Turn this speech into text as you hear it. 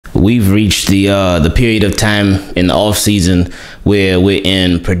We've reached the period of time in the off season where we're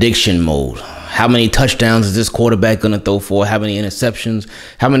in prediction mode. How many touchdowns is this quarterback going to throw for? How many interceptions?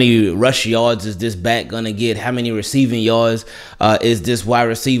 How many rush yards is this back going to get? How many receiving yards is this wide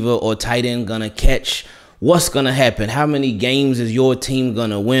receiver or tight end going to catch? What's going to happen? How many games is your team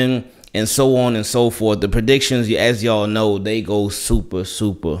going to win? And so on and so forth. The predictions, as y'all know, they go super,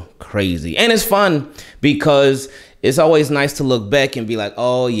 super crazy. And it's fun because it's always nice to look back and be like,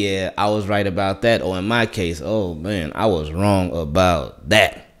 oh, yeah, I was right about that. Or in my case, oh, man, I was wrong about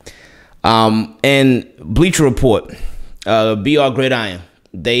that. And Bleacher Report, BR Gridiron,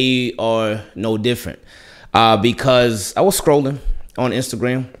 they are no different because I was scrolling on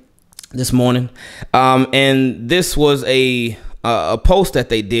Instagram this morning. And this was a post that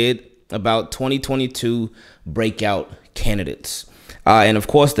they did about 2022 breakout candidates. And of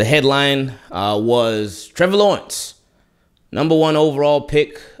course, the headline was Trevor Lawrence, #1 overall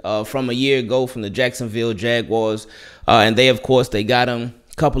pick from a year ago from the Jacksonville Jaguars. And they, of course, they got him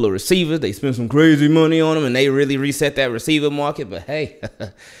a couple of receivers. They spent some crazy money on him, and they really reset that receiver market. But hey,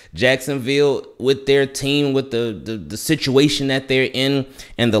 Jacksonville, with their team, with the situation that they're in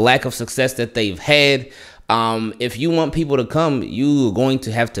and the lack of success that they've had, if you want people to come, you're going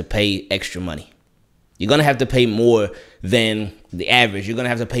to have to pay extra money. You're going to have to pay more than the average. You're going to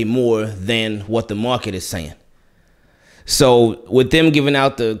have to pay more than what the market is saying. So with them giving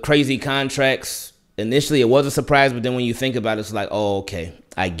out the crazy contracts, initially it was a surprise, but then when you think about it, it's like, oh, okay,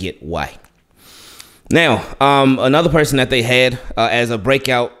 I get why. Now, another person that they had as a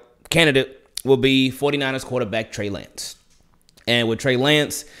breakout candidate will be 49ers quarterback Trey Lance. And with Trey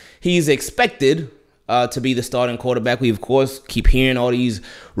Lance, he's expected to be the starting quarterback. We, of course, keep hearing all these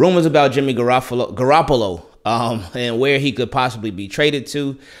rumors about Jimmy Garoppolo and where he could possibly be traded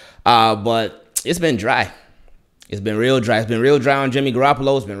to. But it's been dry. It's been real dry. It's been real dry on Jimmy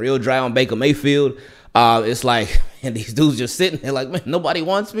Garoppolo. It's been real dry on Baker Mayfield. It's like, and these dudes just sitting there like, man, nobody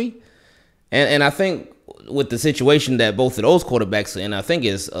wants me. And I think with the situation that both of those quarterbacks are in, I think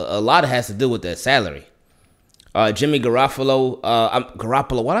is a lot has to do with their salary. Jimmy Garoppolo,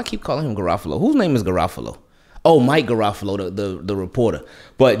 why do I keep calling him Garoppolo? Whose name is Garoppolo? Oh, Mike Garoppolo, the reporter.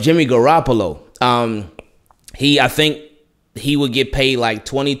 But Jimmy Garoppolo, I think he would get paid like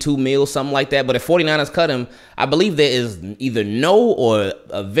 22 mil, something like that. But if 49ers cut him, I believe there is either no or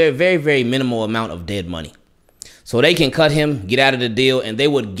a very, very, very minimal amount of dead money. So they can cut him, get out of the deal, and they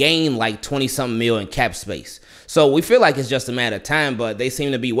would gain like 20-something mil in cap space. So we feel like it's just a matter of time, but they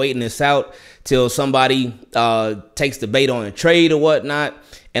seem to be waiting this out till somebody takes the bait on a trade or whatnot.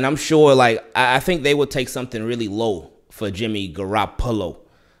 And I'm sure, like, I think they would take something really low for Jimmy Garoppolo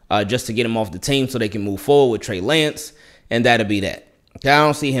just to get him off the team so they can move forward with Trey Lance, and that'll be that. I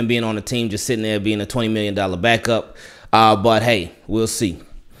don't see him being on the team, just sitting there being a $20 million backup. But, hey, we'll see.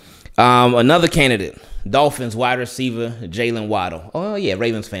 Another candidate, Dolphins wide receiver Jalen Waddle. Oh, yeah,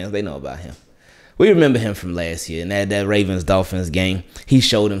 Ravens fans, they know about him. We remember him from last year, and that Ravens-Dolphins game. He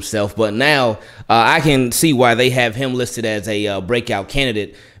showed himself. But now I can see why they have him listed as a breakout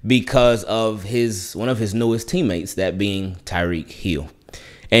candidate because of one of his newest teammates, that being Tyreek Hill.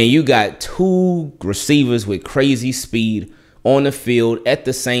 And you got two receivers with crazy speed on the field at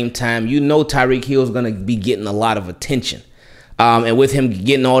the same time. You know Tyreek Hill is going to be getting a lot of attention. And with him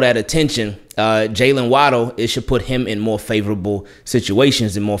getting all that attention, Jalen Waddle, it should put him in more favorable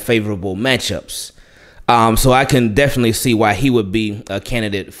situations and more favorable matchups. So I can definitely see why he would be a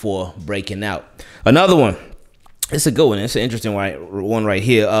candidate for breaking out. Another one, it's a good one. It's an interesting one right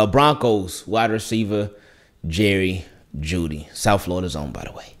here. Broncos wide receiver Jerry Jeudy, South Florida's own, by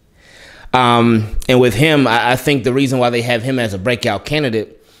the way. And with him, I think the reason why they have him as a breakout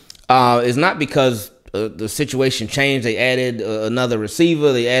candidate is not because the situation changed. They added another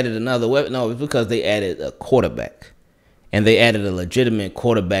receiver. They added another weapon. No, it's because they added a quarterback. And they added a legitimate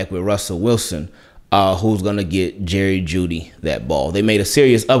quarterback with Russell Wilson, who's going to get Jerry Jeudy that ball. They made a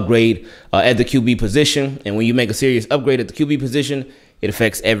serious upgrade at the QB position. And when you make a serious upgrade at the QB position, it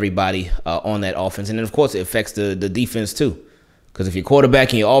affects everybody on that offense. And then, of course, it affects the defense, too. Because if your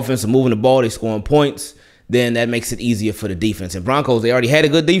quarterback and your offense are moving the ball, they're scoring points, then that makes it easier for the defense. And Broncos, they already had a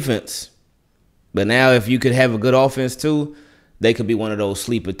good defense. But now if you could have a good offense too, they could be one of those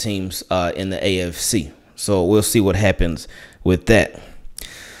sleeper teams in the AFC. So we'll see what happens with that.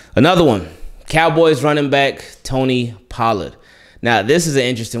 Another one, Cowboys running back Tony Pollard. Now, this is an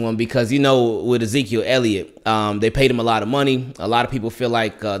interesting one because, you know, with Ezekiel Elliott, they paid him a lot of money. A lot of people feel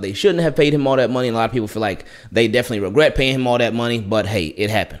like they shouldn't have paid him all that money. And a lot of people feel like they definitely regret paying him all that money. But, hey, it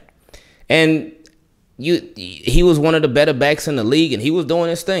happened. And he was one of the better backs in the league, and he was doing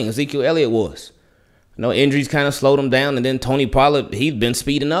his thing. Ezekiel Elliott was. Injuries kind of slowed him down, and then Tony Pollard, he's been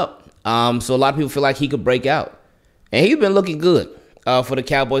speeding up. So a lot of people feel like he could break out. And he's been looking good for the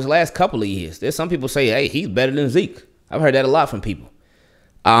Cowboys last couple of years. There's some people say, hey, he's better than Zeke. I've heard that a lot from people.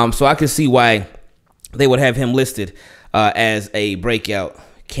 So I can see why they would have him listed as a breakout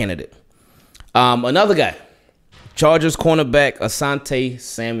candidate. Another guy, Chargers cornerback Asante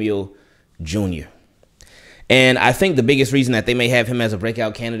Samuel Jr. And I think the biggest reason that they may have him as a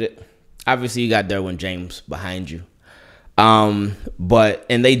breakout candidate, obviously you got Derwin James behind you. And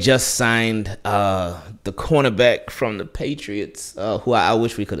they just signed the cornerback from the Patriots, who I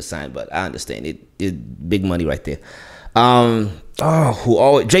wish we could have signed, but I understand it big money right there.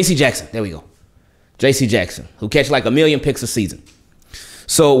 J.C. Jackson. There we go. J.C. Jackson, who catch like 1 million picks a season.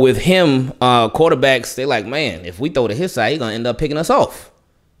 So with him, quarterbacks, they're like, man, if we throw to his side, he's going to end up picking us off.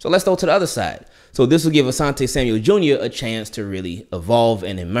 So let's throw to the other side. So this will give Asante Samuel Jr. a chance to really evolve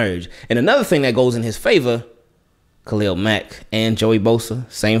and emerge. And another thing that goes in his favor, Khalil Mack and Joey Bosa,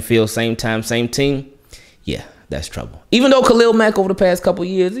 same field, same time, same team. Yeah, that's trouble. Even though Khalil Mack over the past couple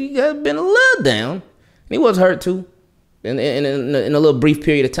years, he has been a little down. And he was hurt too in a little brief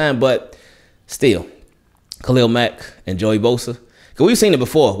period of time. But still, Khalil Mack and Joey Bosa. Because we've seen it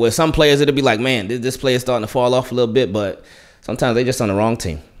before where some players, it'll be like, man, this player's starting to fall off a little bit. But sometimes they just on the wrong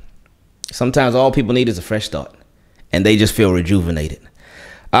team. Sometimes all people need is a fresh start. And they just feel rejuvenated.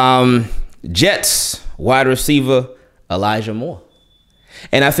 Jets wide receiver Elijah Moore.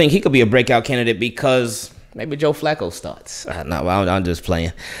 And I think he could be a breakout candidate because maybe Joe Flacco starts. No, I'm just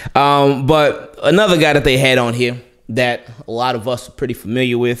playing. But another guy that they had on here that a lot of us are pretty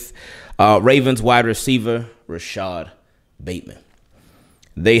familiar with, Ravens wide receiver Rashod Bateman.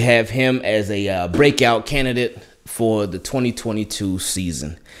 They have him as a breakout candidate for the 2022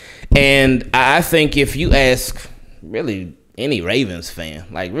 season. And I think if you ask really any Ravens fan,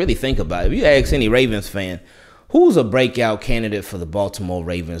 like really think about it. If you ask any Ravens fan, who's a breakout candidate for the Baltimore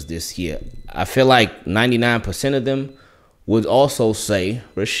Ravens this year? I feel like 99% of them would also say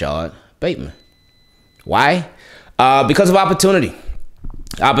Rashod Bateman. Why? Because of opportunity.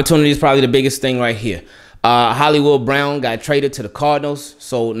 Opportunity is probably the biggest thing right here. Hollywood Brown got traded to the Cardinals.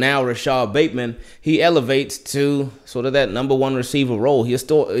 So now Rashod Bateman, he elevates to sort of that #1 receiver role. He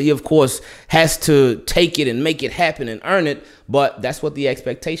of course, has to take it and make it happen and earn it. But that's what the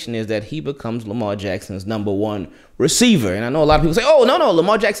expectation is, that he becomes Lamar Jackson's #1 receiver. And I know a lot of people say, oh, no,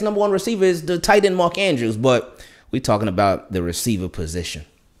 Lamar Jackson's #1 receiver is the tight end Mark Andrews. But we're talking about the receiver position.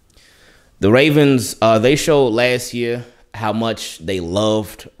 The Ravens, they showed last year how much they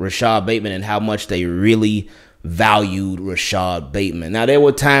loved Rashod Bateman and how much they really valued Rashod Bateman. Now, there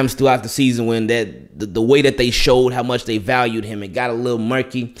were times throughout the season when the way that they showed how much they valued him, it got a little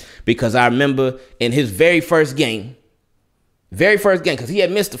murky, because I remember in his very first game, because he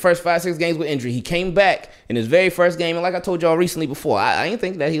had missed the first 5-6 games with injury. He came back in his very first game, and like I told y'all recently before, I didn't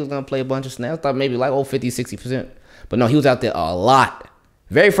think that he was going to play a bunch of snaps. I thought maybe like 50-60%. But no, he was out there a lot.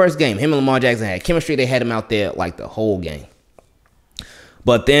 Very first game, him and Lamar Jackson had chemistry. They had him out there like the whole game.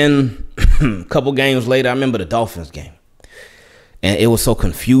 But then a couple games later, I remember the Dolphins game. And it was so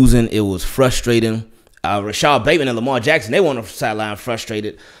confusing. It was frustrating. Rashod Bateman and Lamar Jackson, they were on the sideline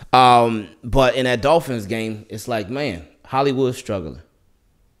frustrated. But in that Dolphins game, it's like, man, Hollywood's struggling.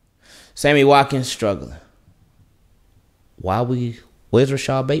 Sammy Watkins struggling. Where's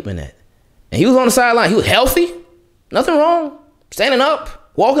Rashod Bateman at? And he was on the sideline. He was healthy. Nothing wrong. Standing up.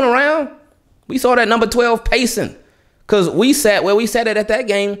 Walking around. We saw that number 12 pacing. Because where we sat at that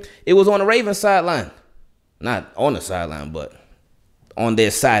game, it was on the Ravens sideline. Not on the sideline, but on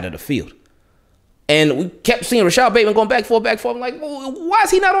their side of the field. And we kept seeing Rashod Bateman going back forth. I'm like, well, why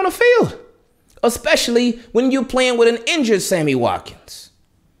is he not on the field? Especially when you're playing with an injured Sammy Watkins.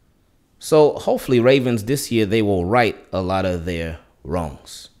 So hopefully Ravens this year, they will right a lot of their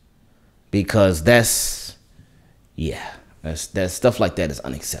wrongs. Because that's stuff like that is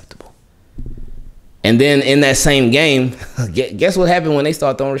unacceptable. And then in that same game, guess what happened when they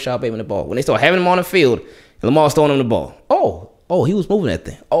start throwing Rashod Bateman the ball? When they start having him on the field, Lamar's throwing him the ball. Oh, he was moving that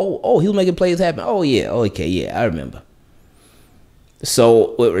thing. Oh, he was making plays happen. Oh, yeah. Okay, yeah, I remember.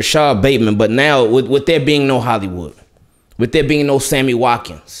 So with Rashod Bateman, but now with there being no Hollywood, with there being no Sammy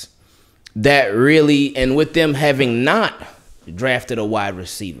Watkins, that really, and with them having not drafted a wide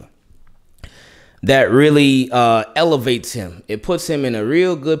receiver, that really elevates him. It puts him in a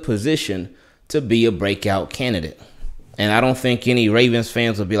real good position to be a breakout candidate. And I don't think any Ravens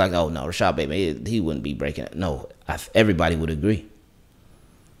fans will be like, oh, no, Rashod Bateman, he wouldn't be breaking it. No, everybody would agree.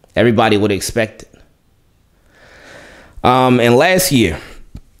 Everybody would expect it. And last year,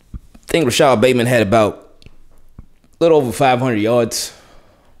 I think Rashod Bateman had about a little over 500 yards.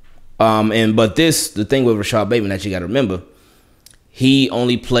 But the thing with Rashod Bateman that you got to remember, he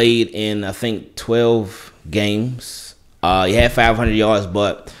only played in, I think, 12 games. He had 500 yards,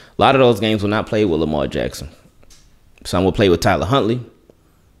 but a lot of those games were not played with Lamar Jackson. Some were played with Tyler Huntley.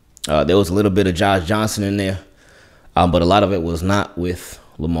 There was a little bit of Josh Johnson in there, but a lot of it was not with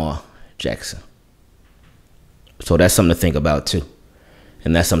Lamar Jackson. So that's something to think about too.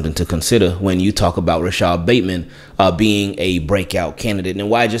 And that's something to consider when you talk about Rashod Bateman being a breakout candidate,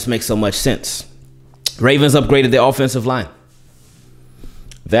 and why it just makes so much sense. Ravens upgraded their offensive line.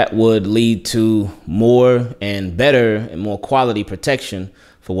 That would lead to more and better and more quality protection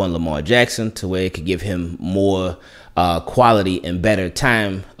for one Lamar Jackson, to where it could give him more quality and better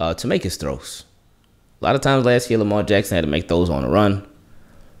time to make his throws. A lot of times last year, Lamar Jackson had to make throws on the run.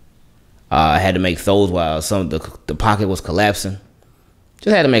 Had to make throws while some of the pocket was collapsing.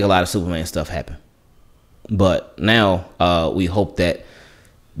 Just had to make a lot of Superman stuff happen. But now we hope that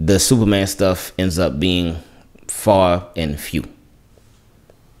the Superman stuff ends up being far and few.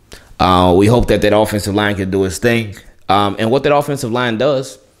 We hope that offensive line can do its thing. And what that offensive line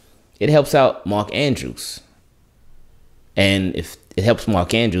does, it helps out Mark Andrews. And if it helps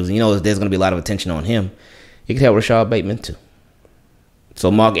Mark Andrews, you know there's going to be a lot of attention on him, it could help Rashod Bateman too.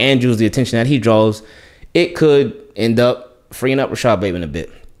 So Mark Andrews, the attention that he draws, it could end up freeing up Rashod Bateman a bit.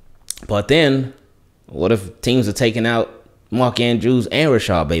 But then, what if teams are taking out Mark Andrews and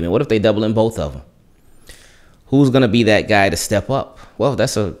Rashod Bateman? What if they double in both of them? Who's going to be that guy to step up? Well,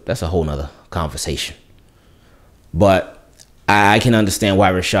 that's a whole nother conversation. But I can understand why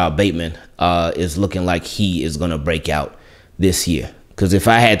Rashod Bateman is looking like he is going to break out this year. Because if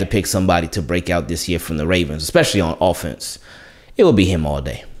I had to pick somebody to break out this year from the Ravens, especially on offense, it would be him all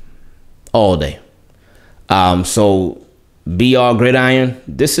day. All day. So BR Gridiron,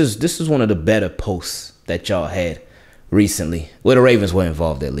 this is one of the better posts that y'all had recently, where the Ravens were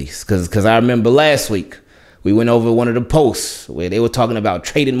involved at least. Because I remember last week, we went over one of the posts where they were talking about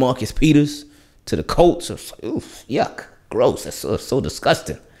trading Marcus Peters to the Colts. Oof, yuck, gross. That's so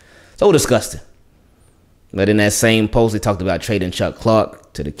disgusting. So disgusting. But in that same post, they talked about trading Chuck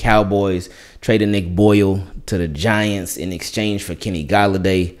Clark to the Cowboys, trading Nick Boyle to the Giants in exchange for Kenny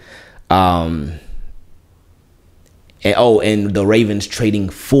Golladay. And the Ravens trading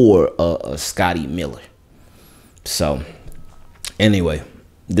for Scotty Miller. So, anyway,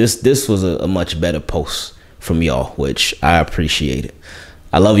 this was a much better post from y'all, which I appreciate it.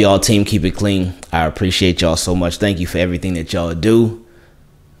 I love y'all, team. Keep it clean. I appreciate y'all so much. Thank you for everything that y'all do.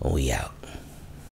 We out.